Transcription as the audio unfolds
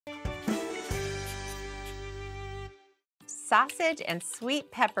sausage and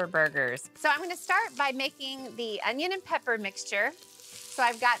sweet pepper burgers. So I'm gonna start by making the onion and pepper mixture. So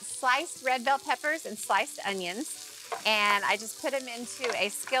I've got sliced red bell peppers and sliced onions, and I just put them into a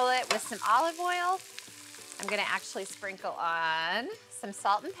skillet with some olive oil. I'm gonna actually sprinkle on some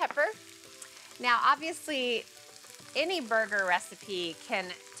salt and pepper. Now, obviously, any burger recipe can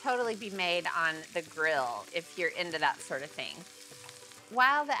totally be made on the grill if you're into that sort of thing.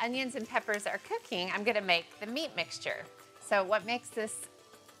 While the onions and peppers are cooking, I'm gonna make the meat mixture. So what makes this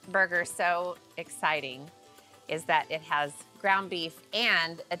burger so exciting is that it has ground beef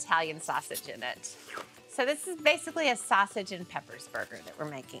and Italian sausage in it. So this is basically a sausage and peppers burger that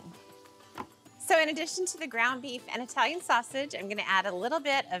we're making. So in addition to the ground beef and Italian sausage, I'm gonna add a little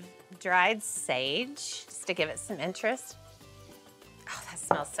bit of dried sage just to give it some interest. Oh, that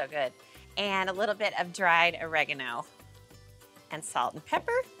smells so good. And a little bit of dried oregano and salt and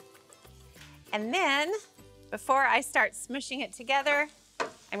pepper. And then before I start smushing it together,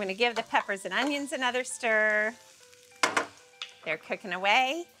 I'm gonna give the peppers and onions another stir. They're cooking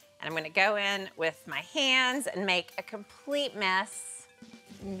away, and I'm gonna go in with my hands and make a complete mess.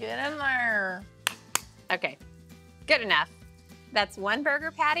 Get in there. Okay, good enough. That's one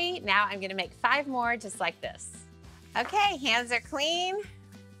burger patty. Now I'm gonna make 5 more just like this. Okay, hands are clean,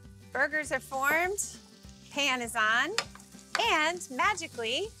 burgers are formed, pan is on, and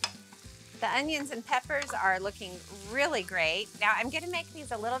magically, the onions and peppers are looking really great. Now I'm gonna make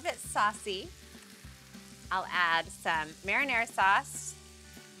these a little bit saucy. I'll add some marinara sauce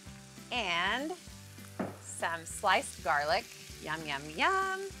and some sliced garlic. Yum, yum,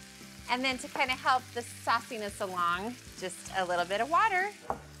 yum. And then to kind of help the sauciness along, just a little bit of water.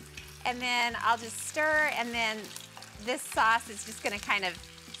 And then I'll just stir, and then this sauce is just gonna kind of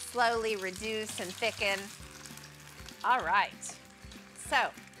slowly reduce and thicken. All right, so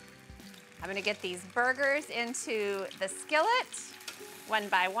I'm gonna get these burgers into the skillet, one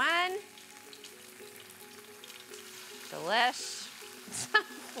by one. Delish.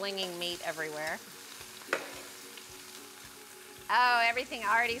 Flinging meat everywhere. Oh, everything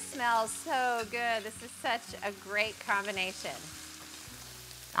already smells so good. This is such a great combination.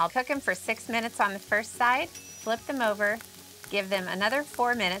 I'll cook them for 6 minutes on the first side, flip them over, give them another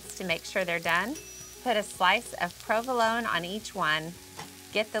 4 minutes to make sure they're done. Put a slice of provolone on each one.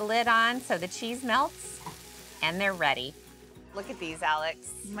 Get the lid on so the cheese melts, and they're ready. Look at these, Alex.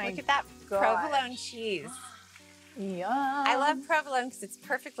 Look at that provolone cheese. Yum. I love provolone because it's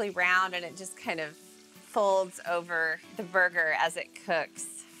perfectly round and it just kind of folds over the burger as it cooks.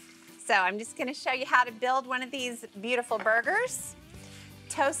 So I'm just gonna show you how to build one of these beautiful burgers.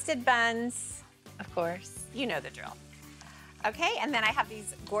 Toasted buns, of course, you know the drill. Okay, and then I have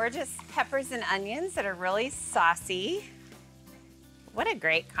these gorgeous peppers and onions that are really saucy. What a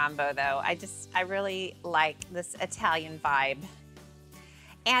great combo though. I really like this Italian vibe.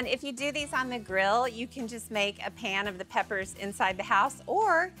 And if you do these on the grill, you can just make a pan of the peppers inside the house,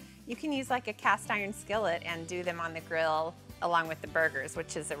 or you can use like a cast iron skillet and do them on the grill along with the burgers,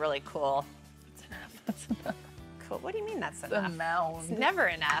 which is a really cool. That's enough. That's enough. Cool. What do you mean that's It's enough? a mound. It's never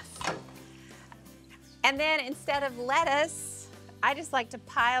enough. And then instead of lettuce, I just like to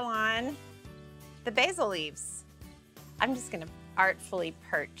pile on the basil leaves. I'm just gonna artfully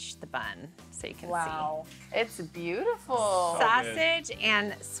perch the bun so you can see. Wow, it's beautiful. Sausage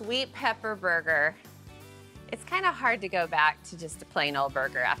and sweet pepper burger. It's kind of hard to go back to just a plain old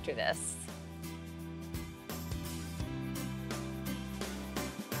burger after this.